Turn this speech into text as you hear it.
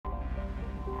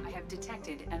I have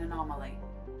detected an anomaly.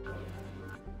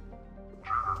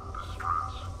 Travel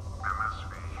distress.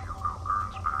 MSV Hugo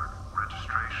Gernsback.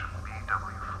 Registration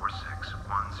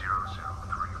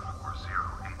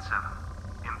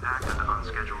BW4610034087. Impacted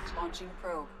unscheduled. Launching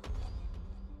probe.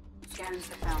 Scans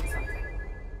have found something.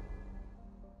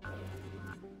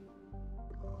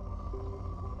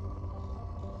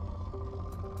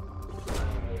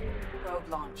 Probe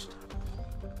launched.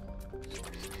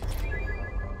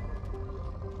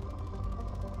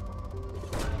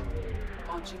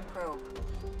 Launching probe.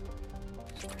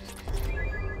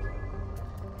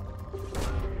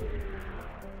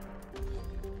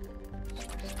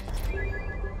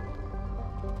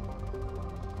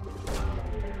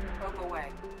 Probe away.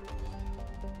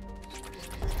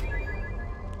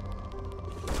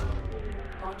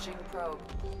 Launching probe.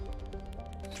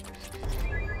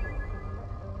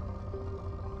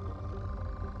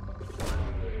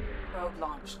 Probe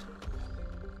launched.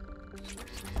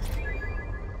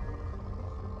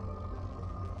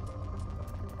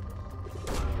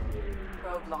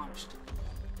 Probe launched.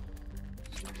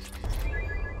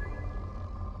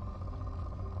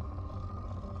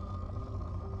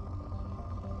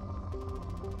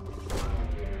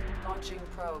 Launching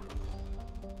probe.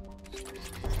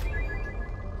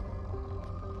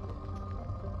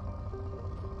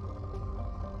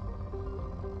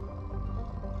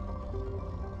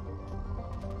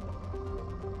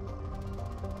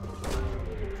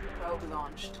 Probe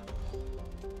launched.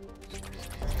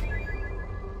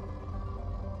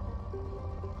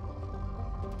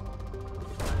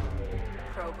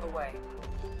 Probe away.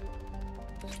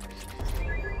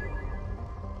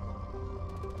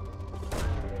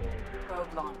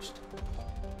 Probe launched.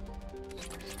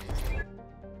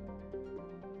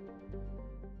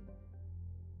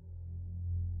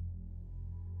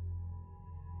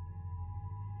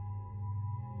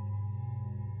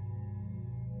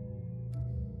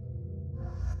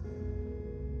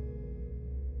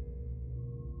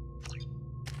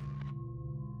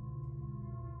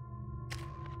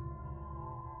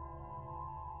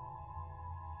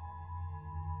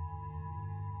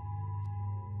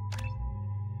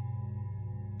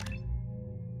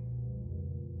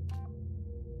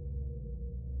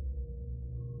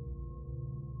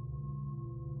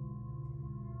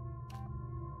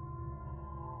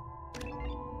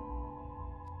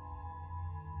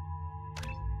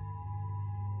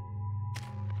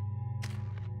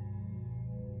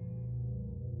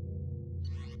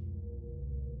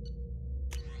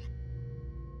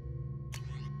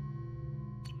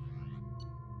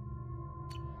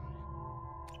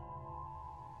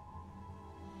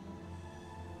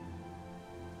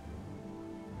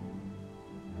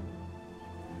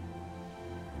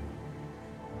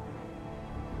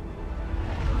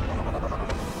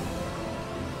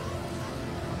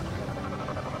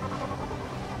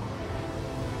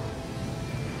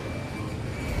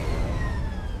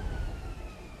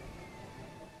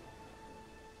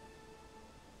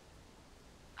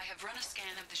 I have run a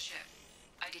scan of the ship.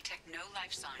 I detect no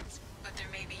life signs, but there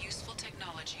may be useful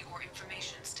technology or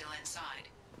information still inside.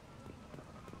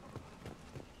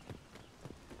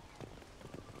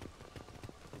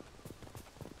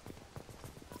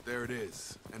 There it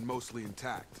is, and mostly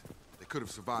intact. They could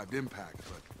have survived impact,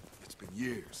 but it's been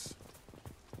years.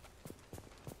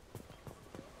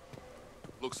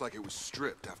 Looks like it was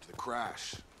stripped after the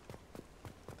crash.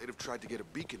 They'd have tried to get a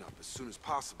beacon up as soon as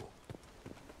possible.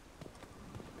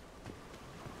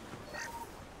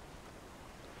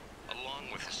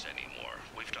 Along with this anymore.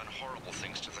 We've done horrible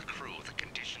things to the crew. The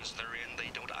conditions they're in, they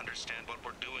don't understand what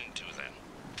we're doing to them.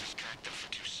 Distract them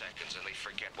for 2 seconds and they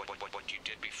forget what you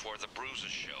did before the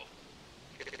bruises show.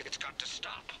 It's got to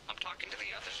stop. I'm talking to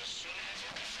the others as soon as...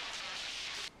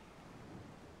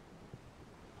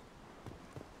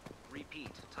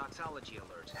 Repeat, toxology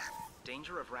alert.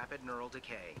 Danger of rapid neural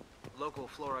decay. Local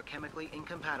flora chemically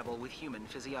incompatible with human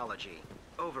physiology.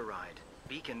 Override.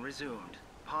 Beacon resumed.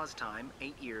 Pause time,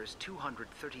 8 years,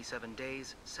 237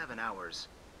 days, 7 hours.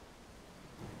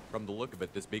 From the look of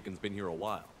it, this beacon's been here a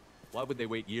while. Why would they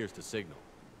wait years to signal?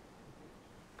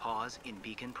 Pause in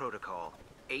beacon protocol.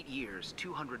 8 years,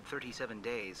 237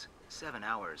 days, 7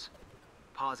 hours.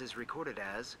 Pause is recorded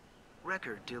as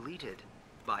record deleted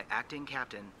by Acting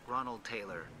Captain Ronald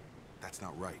Taylor. That's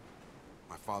not right.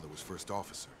 My father was first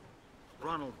officer.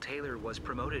 Ronald Taylor was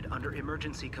promoted under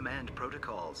emergency command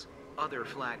protocols. Other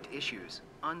flagged issues: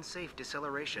 unsafe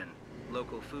deceleration,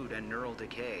 local food and neural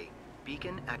decay,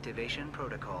 beacon activation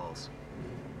protocols.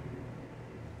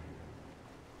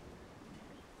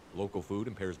 Local food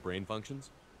impairs brain functions?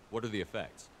 What are the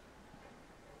effects?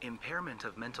 Impairment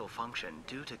of mental function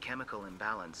due to chemical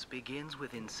imbalance begins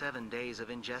within 7 days of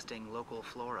ingesting local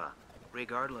flora,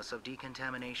 regardless of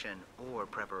decontamination or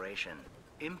preparation.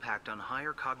 Impact on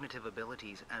higher cognitive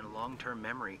abilities and long-term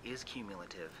memory is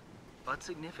cumulative, but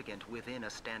significant within a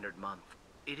standard month.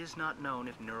 It is not known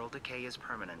if neural decay is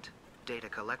permanent. Data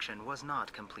collection was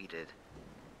not completed.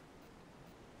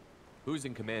 Who's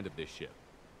in command of this ship?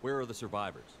 Where are the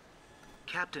survivors?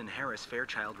 Captain Harris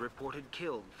Fairchild reported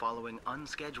killed following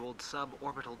unscheduled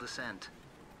suborbital descent.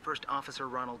 First Officer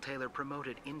Ronald Taylor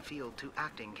promoted in-field to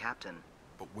acting captain.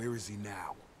 But where is he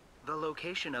now? The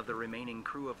location of the remaining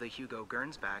crew of the Hugo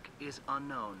Gernsback is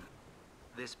unknown.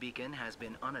 This beacon has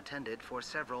been unattended for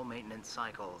several maintenance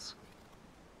cycles.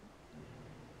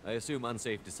 I assume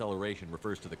unsafe deceleration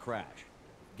refers to the crash.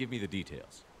 Give me the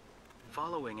details.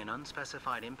 Following an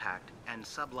unspecified impact and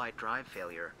sublight drive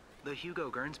failure, the Hugo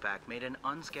Gernsback made an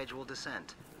unscheduled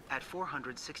descent at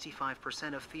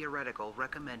 465% of theoretical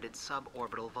recommended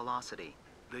suborbital velocity.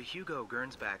 The Hugo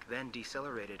Gernsback then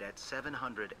decelerated at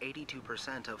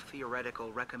 782% of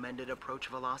theoretical recommended approach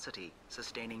velocity,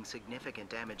 sustaining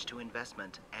significant damage to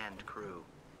investment and crew.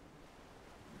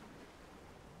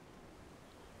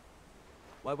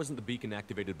 Why wasn't the beacon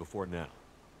activated before now?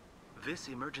 This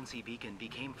emergency beacon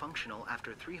became functional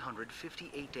after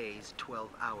 358 days, 12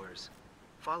 hours.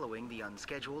 Following the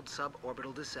unscheduled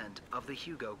suborbital descent of the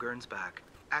Hugo Gernsback,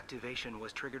 activation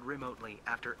was triggered remotely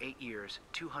after 8 years,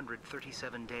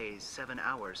 237 days, 7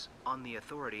 hours, on the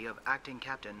authority of Acting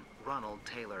Captain Ronald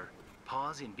Taylor.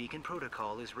 Pause in beacon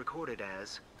protocol is recorded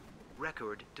as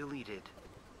record deleted.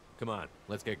 Come on,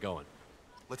 let's get going.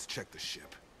 Let's check the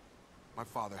ship. My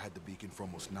father had the beacon for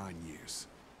almost 9 years.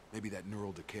 Maybe that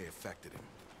neural decay affected him.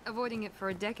 Avoiding it for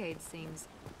a decade seems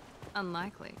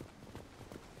unlikely.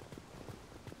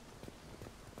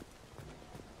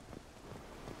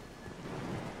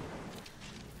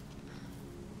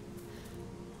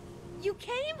 You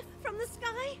came? From the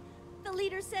sky? The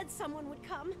leader said someone would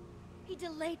come. He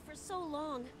delayed for so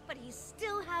long, but he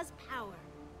still has power.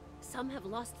 Some have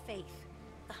lost faith.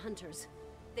 The Hunters.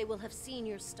 They will have seen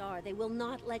your star. They will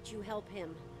not let you help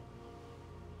him.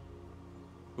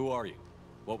 Who are you?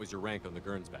 What was your rank on the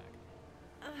Gernsback?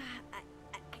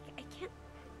 I can't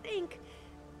think.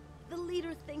 The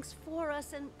leader thinks for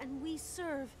us and we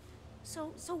serve.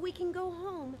 So we can go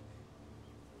home.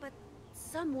 But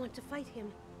some want to fight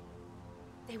him.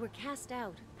 They were cast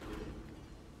out.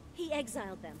 He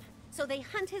exiled them, so they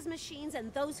hunt his machines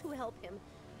and those who help him.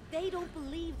 They don't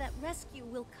believe that rescue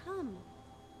will come.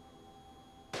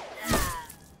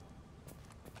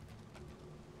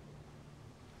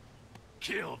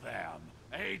 Kill them!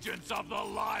 Agents of the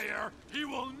liar! He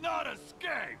will not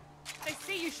escape! I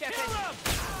see you, Shepard. Kill him!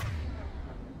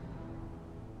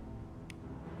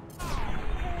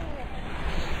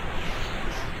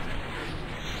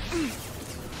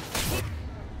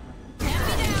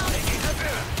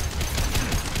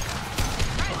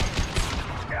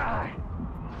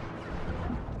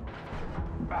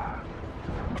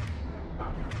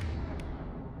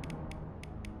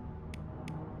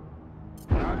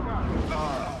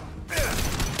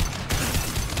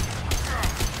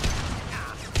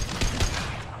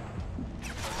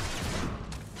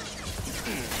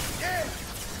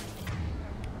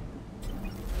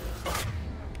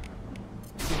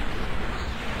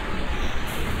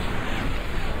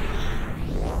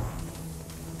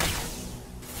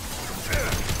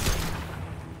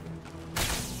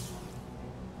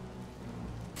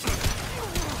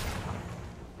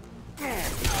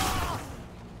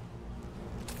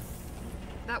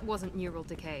 That wasn't neural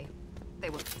decay. They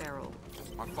were feral.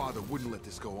 My father wouldn't let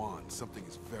this go on. Something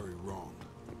is very wrong.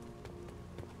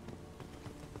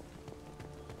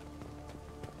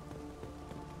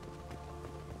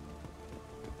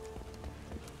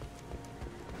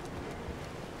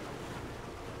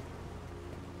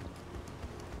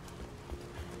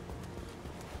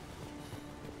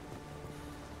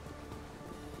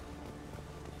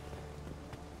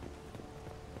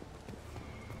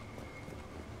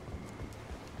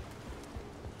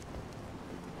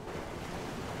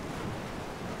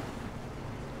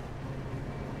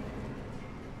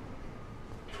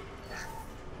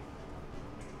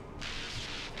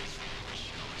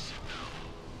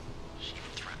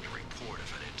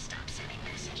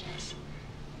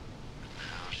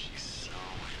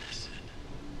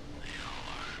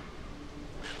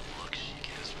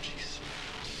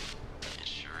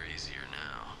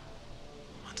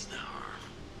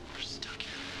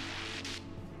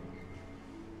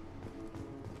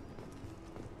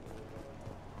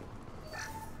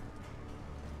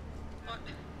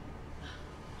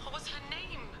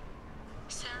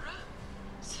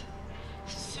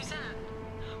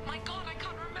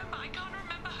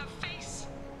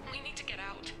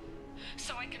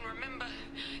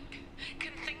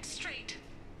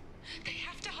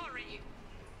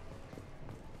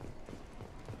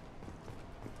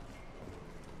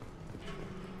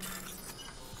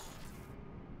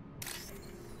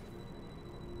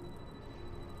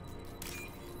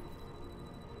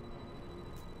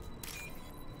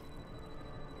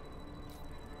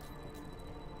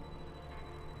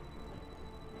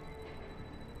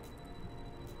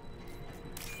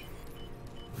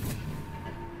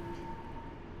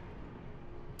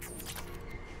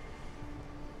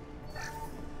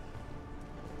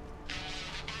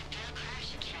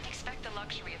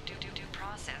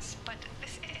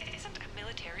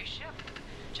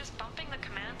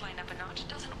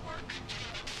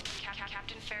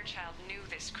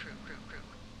 crew.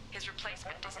 His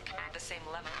replacement doesn't command the same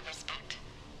level of respect.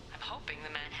 I'm hoping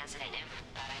the man has it in him.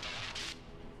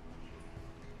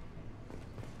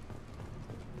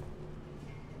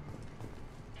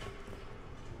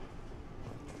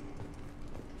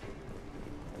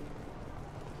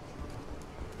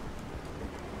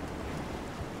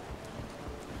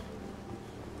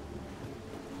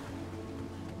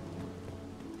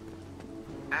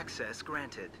 Access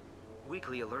granted.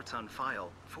 Weekly alerts on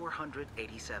file,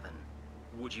 487.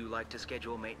 Would you like to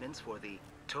schedule maintenance for the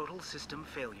total system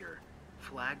failure?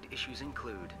 Flagged issues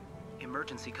include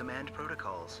emergency command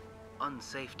protocols,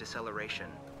 unsafe deceleration,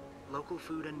 local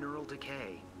food and neural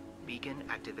decay, beacon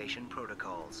activation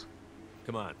protocols.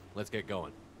 Come on, let's get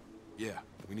going. Yeah,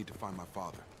 we need to find my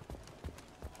father.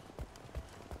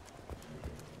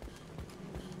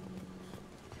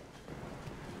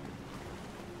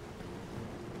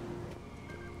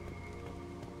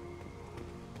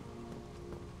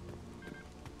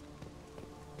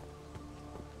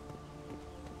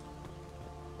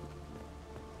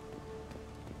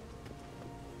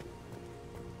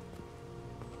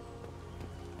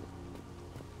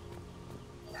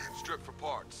 Strip for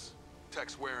parts.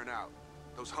 Tech's wearing out.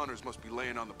 Those hunters must be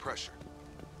laying on the pressure.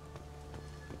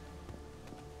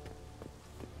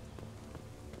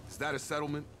 Is that a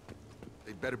settlement?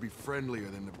 They better be friendlier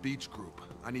than the beach group.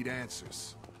 I need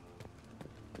answers.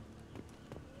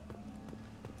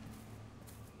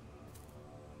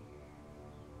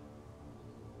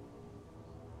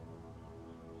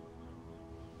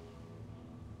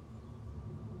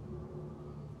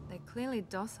 They're clearly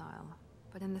docile,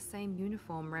 but in the same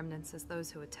uniform remnants as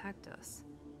those who attacked us.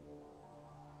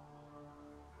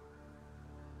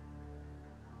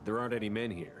 There aren't any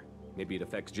men here. Maybe it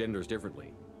affects genders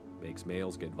differently. Makes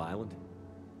males get violent?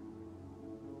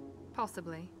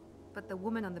 Possibly. But the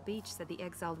woman on the beach said the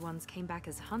exiled ones came back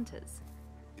as hunters.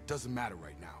 It doesn't matter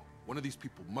right now. One of these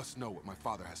people must know what my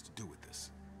father has to do with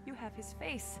this. You have his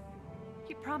face.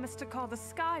 He promised to call the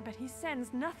sky, but he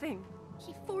sends nothing.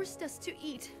 He forced us to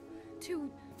eat, to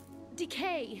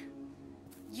decay.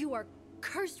 You are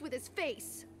cursed with his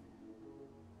face.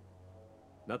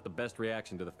 Not the best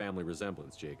reaction to the family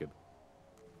resemblance, Jacob.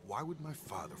 Why would my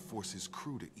father force his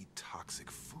crew to eat toxic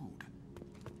food?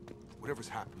 Whatever's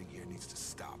happening here needs to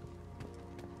stop.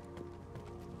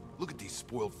 Look at these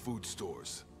spoiled food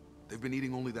stores. They've been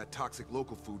eating only that toxic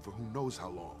local food for who knows how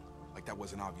long. Like that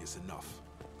wasn't obvious enough.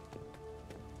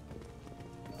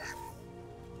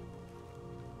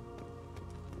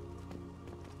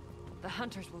 The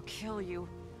hunters will kill you.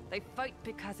 They fight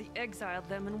because he exiled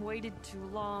them and waited too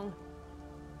long.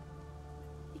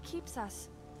 He keeps us,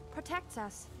 protects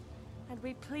us, and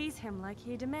we please him like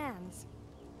he demands.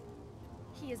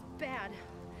 He is bad.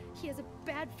 He has a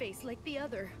bad face like the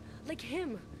other. Like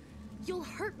him. You'll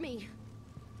hurt me.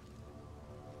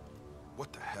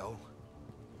 What the hell?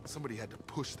 Somebody had to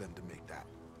push them to make that.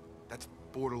 That's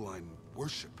borderline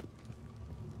worship.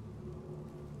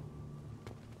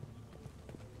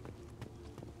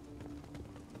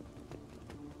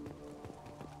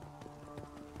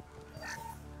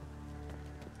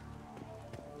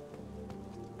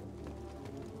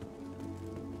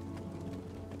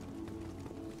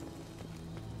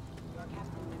 Your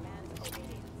captain demands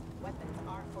obedience. Weapons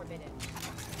are forbidden.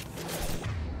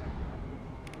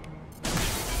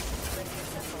 Radio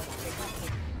vessel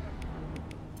requested.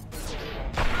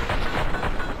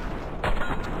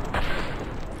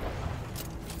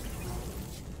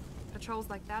 Patrols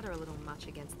like that are a little much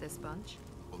against this bunch.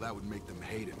 Well, that would make them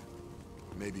hate him.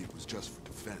 Maybe it was just for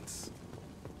defense.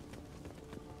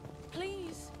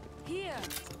 Please, here.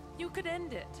 You could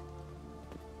end it.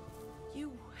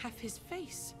 You have his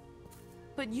face,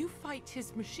 but you fight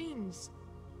his machines.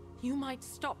 You might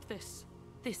stop this.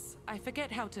 This, I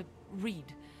forget how to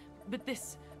read, but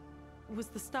this was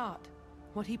the start.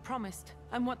 What he promised,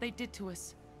 and what they did to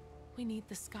us. We need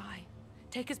the sky.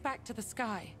 Take us back to the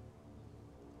sky.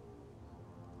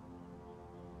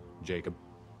 Jacob,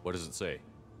 what does it say?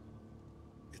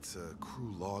 It's a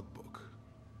crew logbook.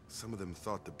 Some of them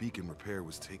thought the beacon repair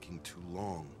was taking too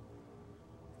long.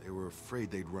 They were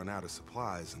afraid they'd run out of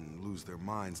supplies and lose their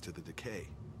minds to the decay.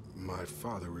 My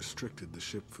father restricted the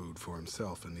ship food for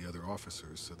himself and the other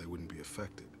officers so they wouldn't be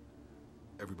affected.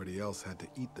 Everybody else had to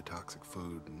eat the toxic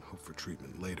food and hope for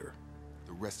treatment later.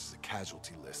 The rest is a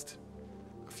casualty list.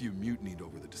 A few mutinied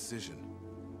over the decision.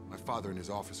 My father and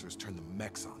his officers turned the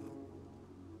mechs on them.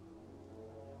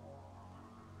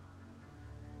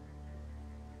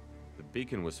 The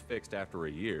beacon was fixed after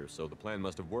a year, so the plan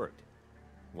must have worked.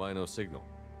 Why no signal?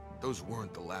 Those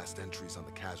weren't the last entries on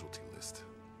the casualty list.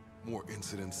 More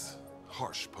incidents,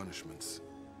 harsh punishments.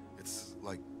 It's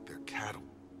like they're cattle.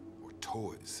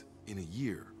 toys. In a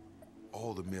year,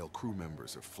 all the male crew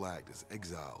members are flagged as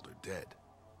exiled or dead.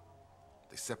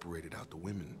 They separated out the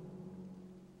women,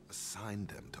 assigned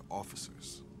them to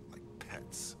officers, like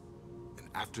pets. And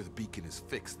after the beacon is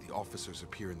fixed, the officers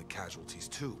appear in the casualties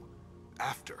too.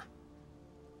 After.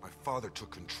 My father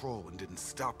took control and didn't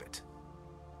stop it.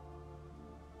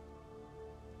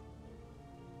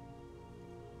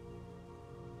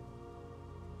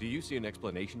 Do you see an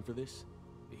explanation for this?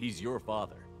 He's your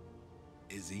father.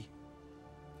 Is he?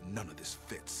 None of this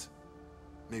fits.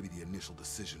 Maybe the initial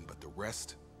decision, but the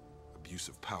rest? Abuse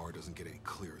of power doesn't get any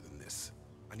clearer than this.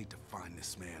 I need to find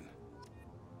this man.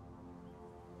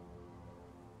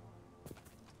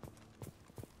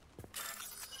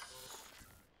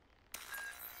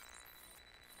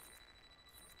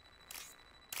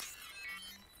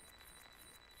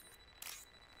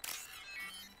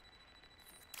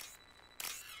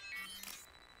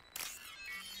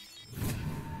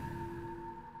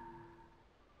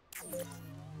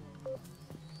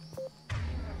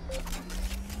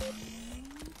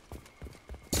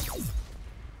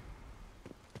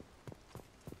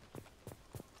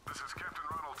 This is Captain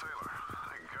Ronald Taylor.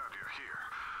 Thank God you're here.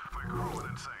 My crew went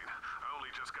insane. I only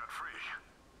just got free.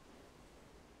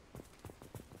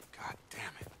 God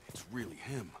damn it, it's really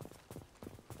him.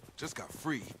 Just got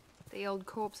free. The old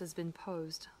corpse has been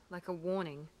posed, like a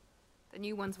warning. The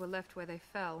new ones were left where they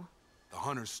fell. The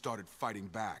hunters started fighting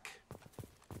back.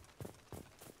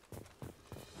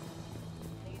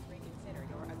 Please reconsider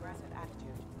your aggressive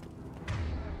attitude.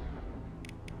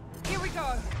 Here we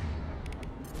go!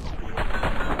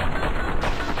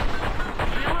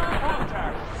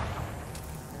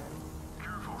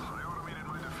 Careful, I automated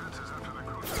my defenses after the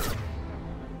cruiser.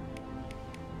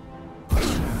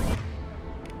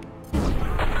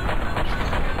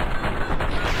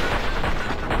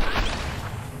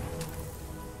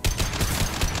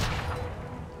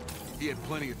 He had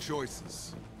plenty of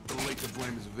choices. Too late to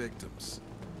blame his victims.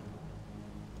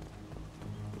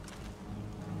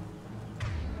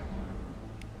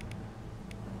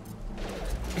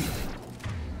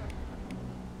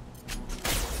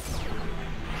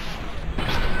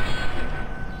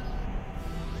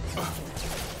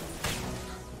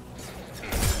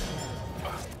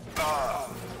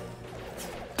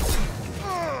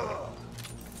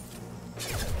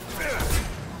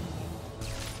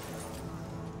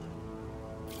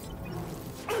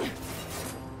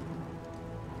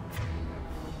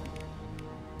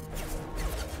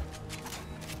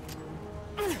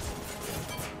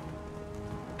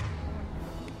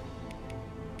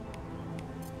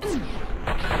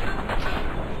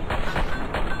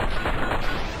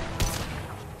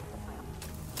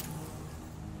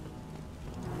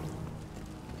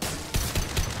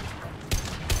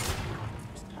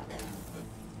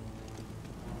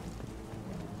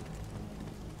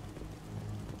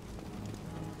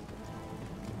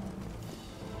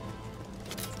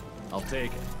 I'll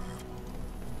take it.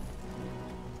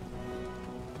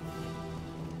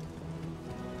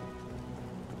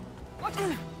 What?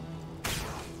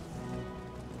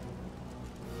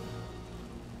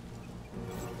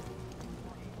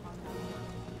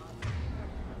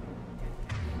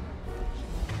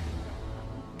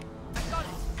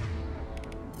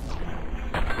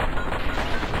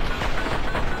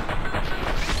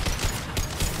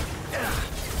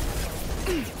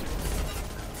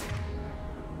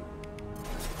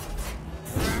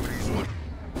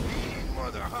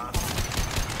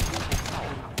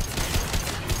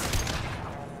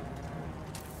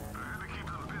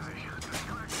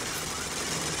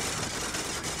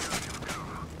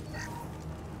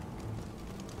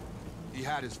 He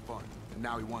had his fun, and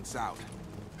now he wants out.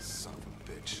 Son of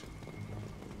a bitch.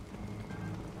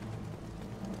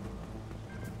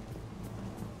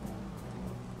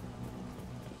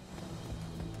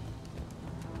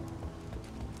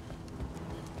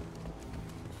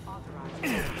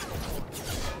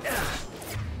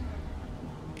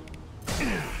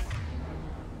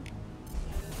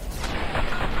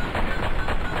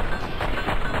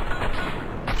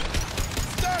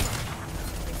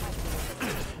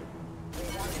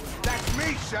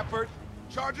 Shepard,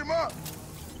 charge him up!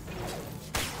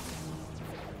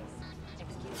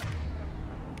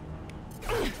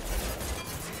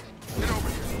 Get over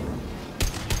here.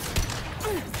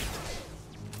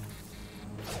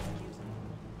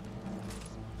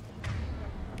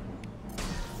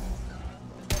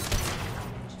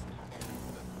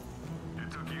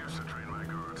 It took years to train my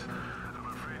guards. I'm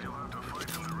afraid you'll have to fight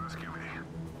them to rescue me.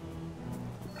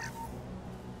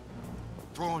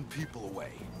 Throwing people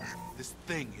away. This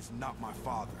thing is not my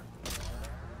father.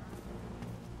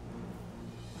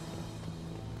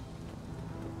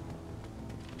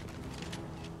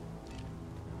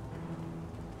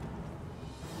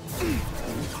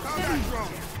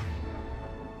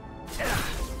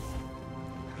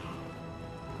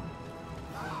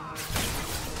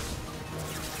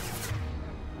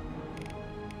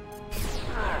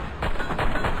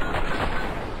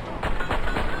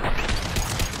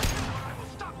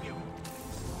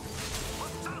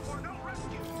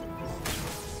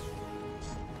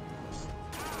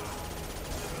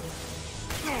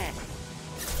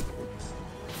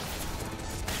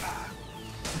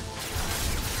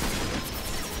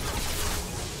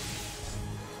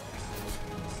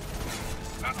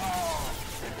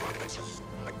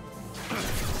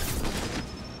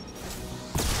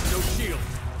 No shield.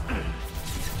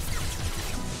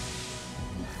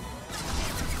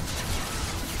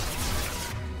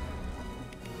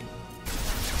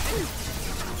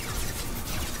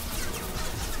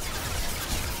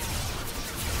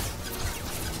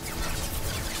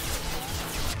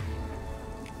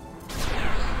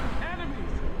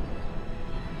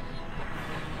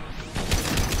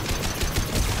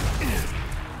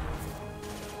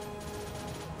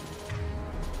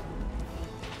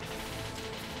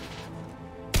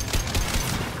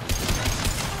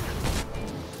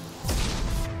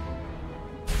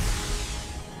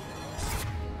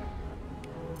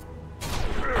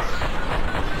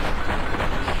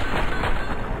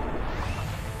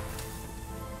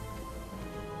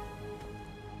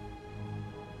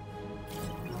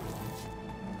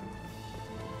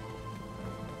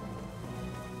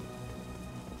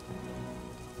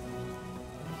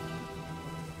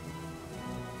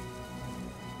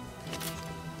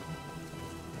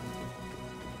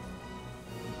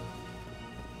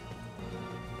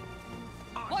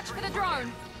 Watch for the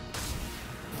drone!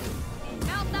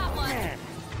 Mount that one!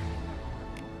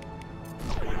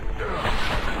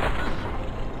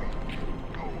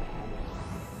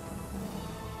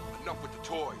 Enough with the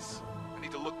toys. I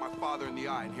need to look my father in the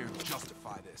eye and hear him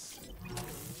justify this.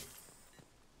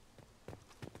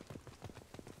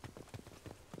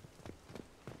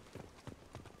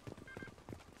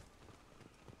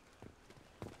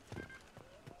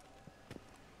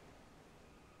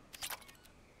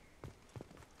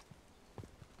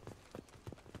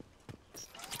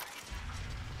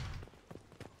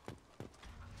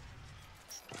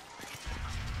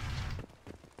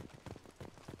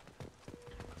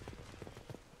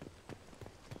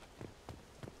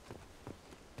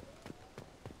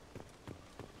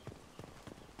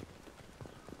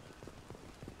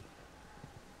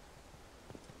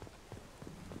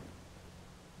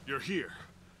 You're here.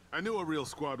 I knew a real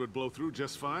squad would blow through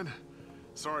just fine.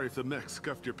 Sorry if the mech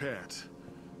scuffed your pads.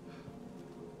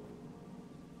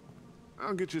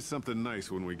 I'll get you something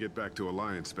nice when we get back to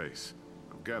Alliance base.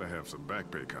 I've gotta have some back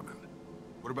pay coming.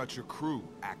 What about your crew,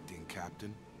 acting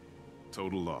captain?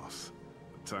 Total loss.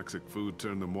 The toxic food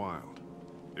turned them wild.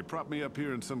 They propped me up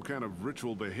here in some kind of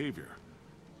ritual behavior.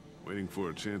 Waiting for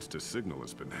a chance to signal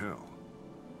has been hell.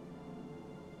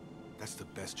 That's the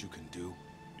best you can do?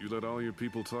 You let all your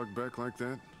people talk back like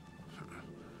that?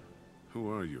 Who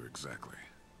are you exactly?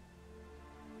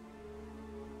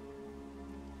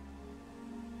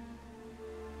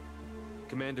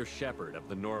 Commander Shepard of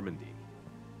the Normandy.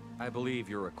 I believe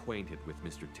you're acquainted with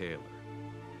Mr. Taylor.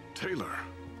 Taylor?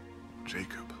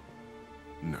 Jacob?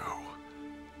 No.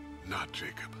 Not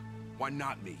Jacob. Why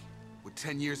not me? Would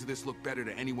 10 years of this look better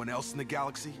to anyone else in the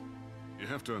galaxy? You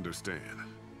have to understand,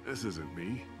 this isn't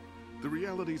me. The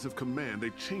realities of command, they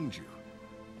change you.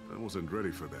 I wasn't ready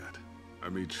for that. I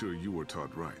made sure you were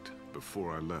taught right.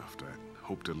 Before I left, I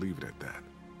hoped to leave it at that.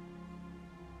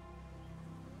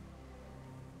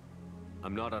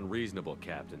 I'm not unreasonable,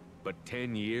 Captain, but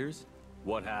 10 years?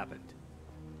 What happened?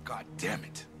 God damn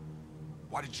it!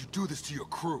 Why did you do this to your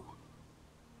crew?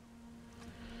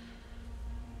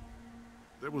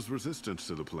 There was resistance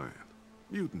to the plan.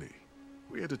 Mutiny.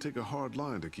 We had to take a hard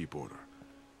line to keep order.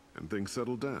 And things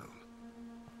settled down.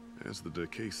 As the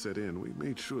decay set in, we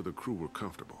made sure the crew were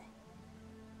comfortable.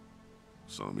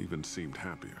 Some even seemed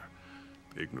happier.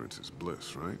 Ignorance is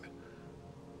bliss, right?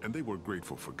 And they were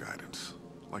grateful for guidance,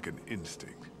 like an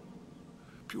instinct.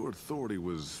 Pure authority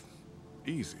was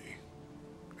easy,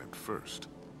 at first.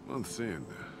 Months in,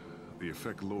 the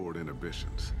effect lowered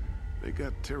inhibitions. They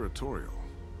got territorial.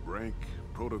 Rank,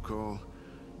 protocol,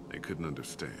 they couldn't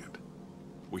understand.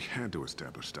 We had to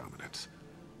establish dominance.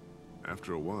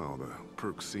 After a while, the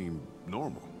perks seemed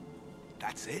normal.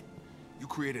 That's it? You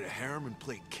created a harem and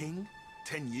played king?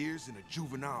 10 years in a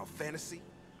juvenile fantasy?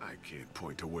 I can't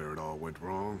point to where it all went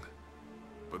wrong.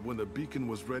 But when the beacon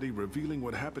was ready, revealing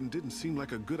what happened didn't seem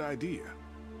like a good idea.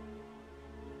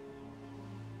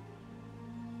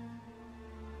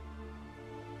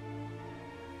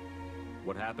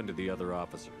 What happened to the other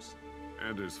officers?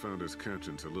 Anders found his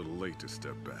conscience a little late to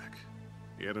step back.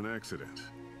 He had an accident.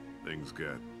 Things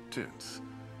got tense.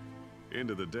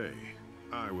 End of the day,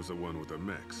 I was the one with the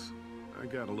mechs. I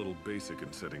got a little basic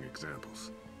in setting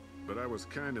examples. But I was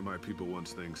kind to my people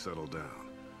once things settled down.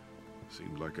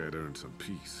 Seemed like I'd earned some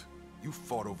peace. You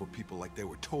fought over people like they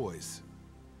were toys.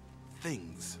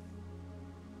 Things.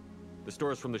 The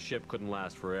stores from the ship couldn't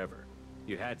last forever.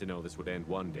 You had to know this would end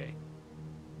one day.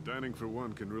 Dining for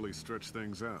one can really stretch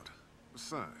things out.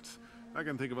 Besides, I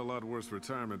can think of a lot worse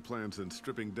retirement plans than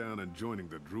stripping down and joining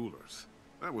the Droolers.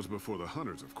 That was before the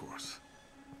Hunters, of course.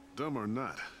 Dumb or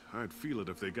not, I'd feel it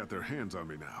if they got their hands on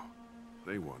me now.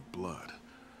 They want blood.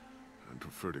 I'd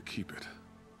prefer to keep it.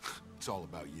 It's all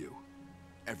about you.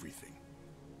 Everything.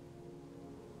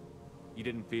 You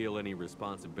didn't feel any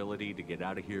responsibility to get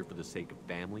out of here for the sake of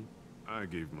family? I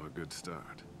gave him a good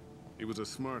start. He was a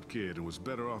smart kid and was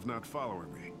better off not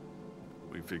following me.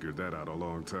 We figured that out a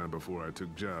long time before I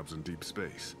took jobs in deep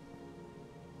space.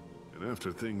 And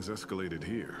after things escalated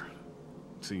here,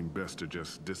 it seemed best to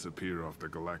just disappear off the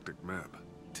galactic map.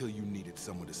 Till you needed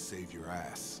someone to save your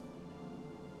ass.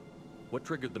 What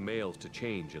triggered the males to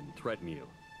change and threaten you?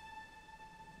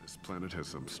 This planet has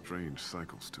some strange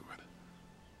cycles to it.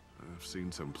 I've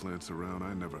seen some plants around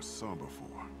I never saw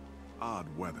before. Odd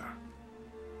weather.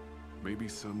 Maybe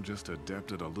some just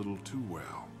adapted a little too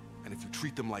well. And if you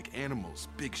treat them like animals,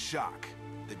 big shock.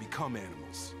 They become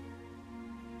animals.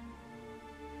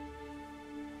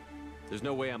 There's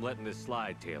no way I'm letting this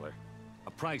slide, Taylor.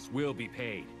 A price will be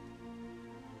paid.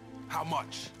 How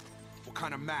much? What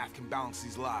kind of math can balance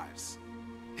these lives?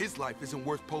 His life isn't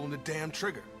worth pulling the damn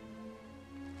trigger.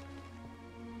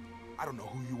 I don't know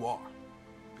who you are,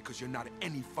 because you're not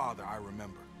any father I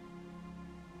remember.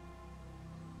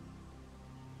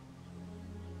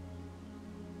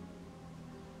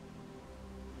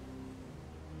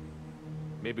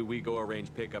 Maybe we go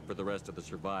arrange pickup for the rest of the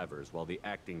survivors while the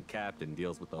acting captain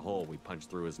deals with the hole we punched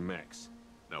through his mechs.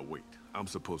 Now wait, I'm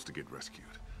supposed to get rescued.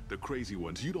 The crazy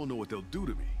ones, you don't know what they'll do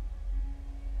to me.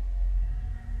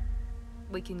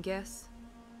 We can guess.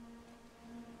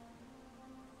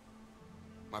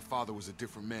 My father was a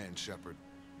different man, Shepard.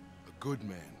 A good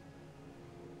man.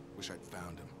 Wish I'd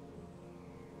found him.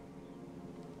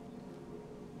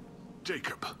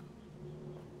 Jacob!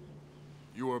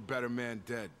 You were a better man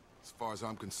dead. As far as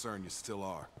I'm concerned, you still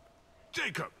are.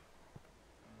 Jacob!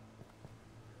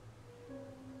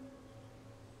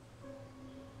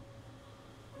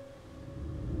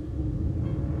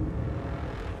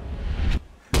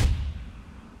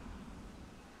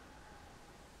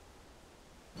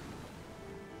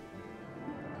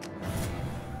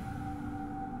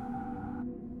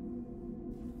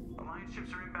 Alliance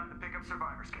ships are inbound to pick up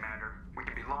survivors, Commander. We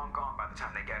could be long gone by the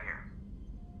time they get here.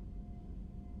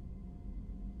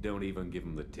 Don't even give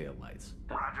him the taillights.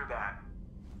 Roger that.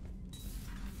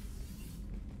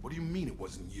 What do you mean it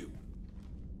wasn't you?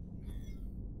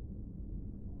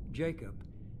 Jacob,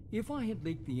 if I had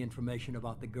leaked the information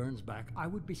about the Gernsback, I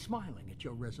would be smiling at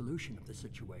your resolution of the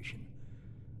situation.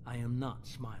 I am not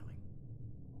smiling.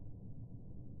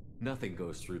 Nothing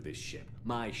goes through this ship,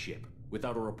 my ship,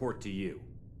 without a report to you.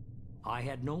 I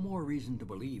had no more reason to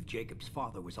believe Jacob's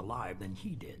father was alive than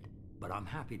he did, but I'm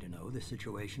happy to know the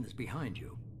situation is behind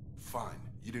you. Fine.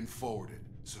 You didn't forward it,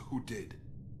 so who did?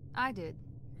 I did.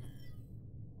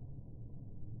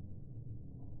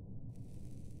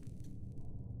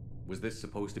 Was this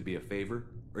supposed to be a favor,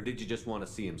 or did you just want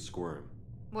to see him squirm?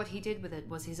 What he did with it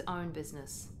was his own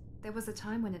business. There was a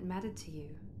time when it mattered to you.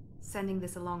 Sending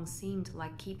this along seemed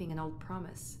like keeping an old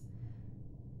promise.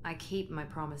 I keep my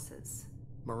promises.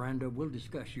 Miranda, we'll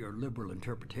discuss your liberal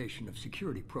interpretation of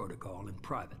security protocol in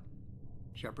private.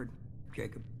 Shepard,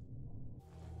 Jacob.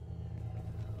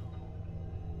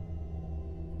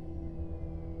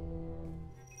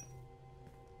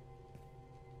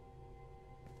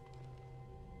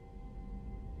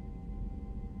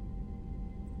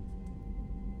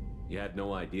 You had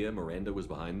no idea Miranda was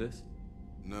behind this?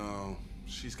 No,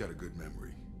 she's got a good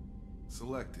memory.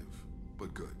 Selective,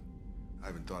 but good. I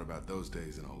haven't thought about those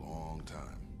days in a long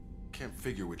time. Can't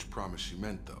figure which promise she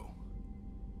meant, though.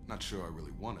 Not sure I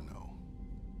really want to know.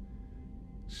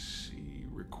 She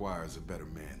requires a better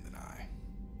man than I.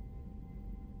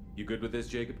 You good with this,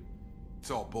 Jacob?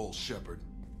 It's all bull, Shepard.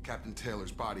 Captain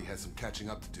Taylor's body has some catching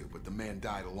up to do, but the man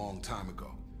died a long time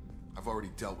ago. I've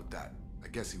already dealt with that. I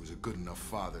guess he was a good enough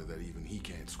father that even he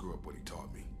can't screw up what he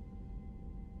taught me.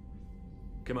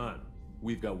 Come on.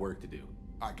 We've got work to do.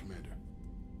 Aye, Commander.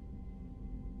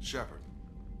 Shepard.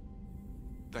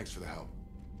 Thanks for the help.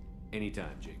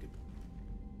 Anytime, Jacob.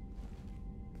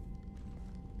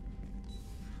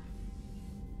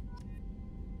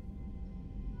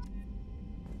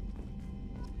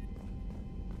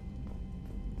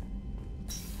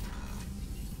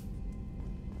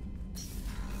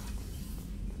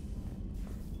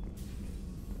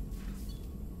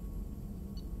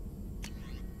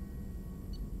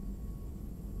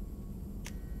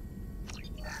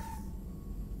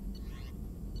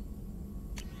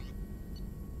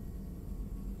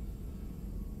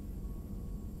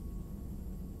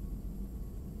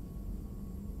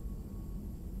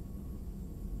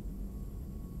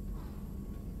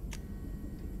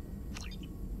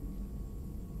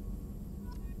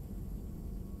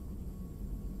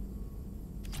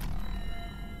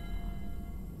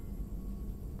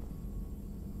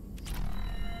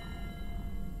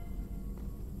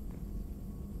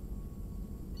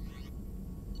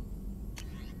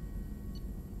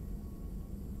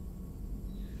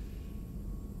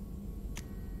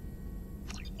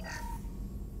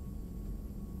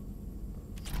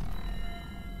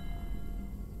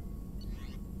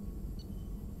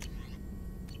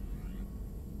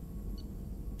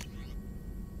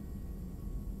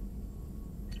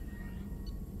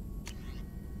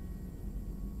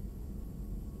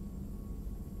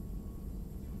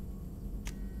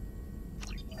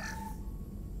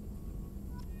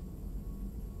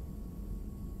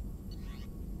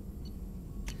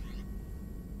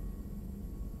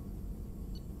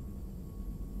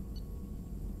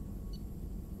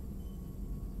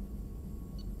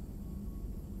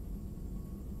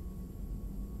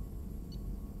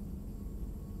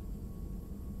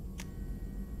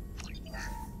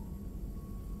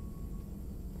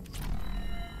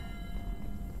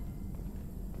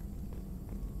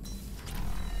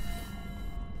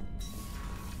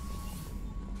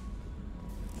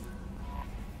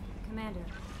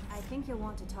 Commander, I think you'll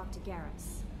want to talk to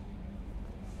Garrus.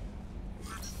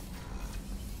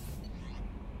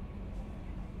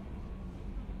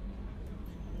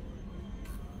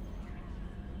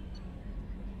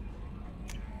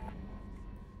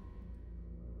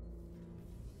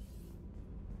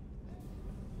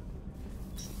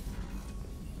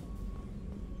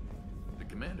 The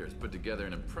Commander's put together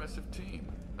an impressive team.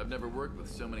 I've never worked with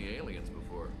so many aliens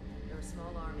before. They're a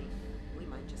small army. We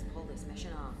might just pull this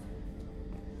mission off.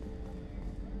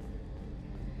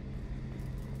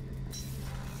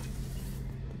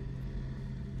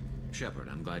 Shepard,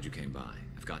 I'm glad you came by.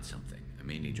 I've got something. I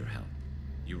may need your help.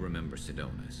 You remember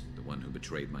Sidonus, the one who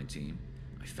betrayed my team?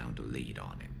 I found a lead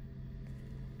on him.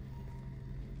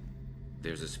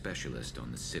 There's a specialist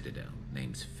on the Citadel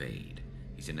named Fade.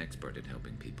 He's an expert at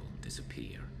helping people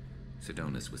disappear.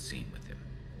 Sidonus was seen with him.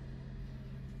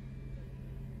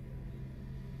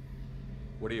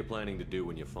 What are you planning to do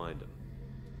when you find him?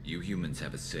 You humans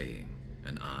have a saying,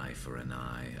 an eye for an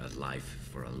eye, a life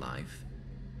for a life.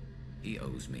 He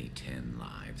owes me 10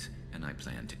 lives, and I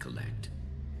plan to collect.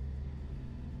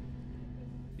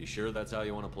 You sure that's how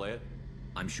you want to play it?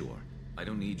 I'm sure. I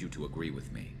don't need you to agree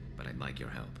with me, but I'd like your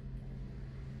help.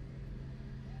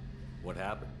 What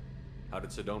happened? How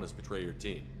did Sidonus betray your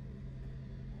team?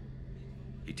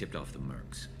 He tipped off the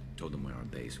Mercs, told them where our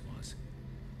base was.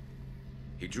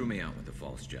 He drew me out with a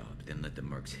false job, then let the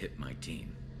Mercs hit my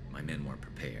team. My men weren't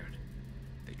prepared.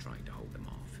 They tried to hold him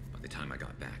off. By the time I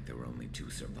got back, there were only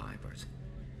 2 survivors.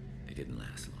 They didn't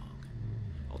last long.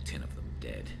 All 10 of them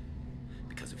dead.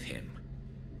 Because of him.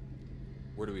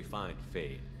 Where do we find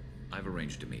Fade? I've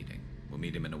arranged a meeting. We'll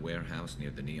meet him in a warehouse near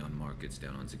the Neon Markets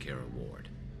down on Zakera Ward.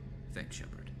 Thanks,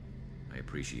 Shepard. I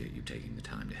appreciate you taking the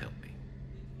time to help me.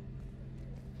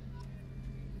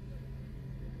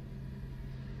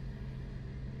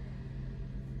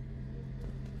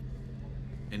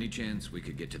 Any chance we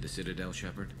could get to the Citadel,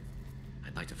 Shepard?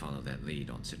 I'd like to follow that lead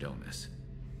on Sidonus.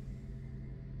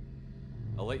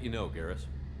 I'll let you know, Garrus.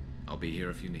 I'll be here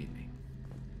if you need me.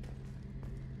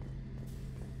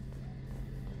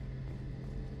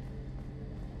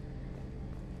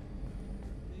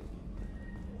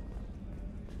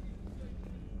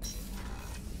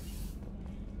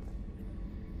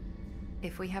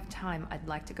 If we have time, I'd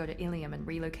like to go to Ilium and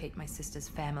relocate my sister's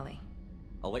family.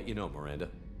 I'll let you know, Miranda.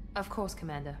 Of course,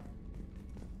 Commander.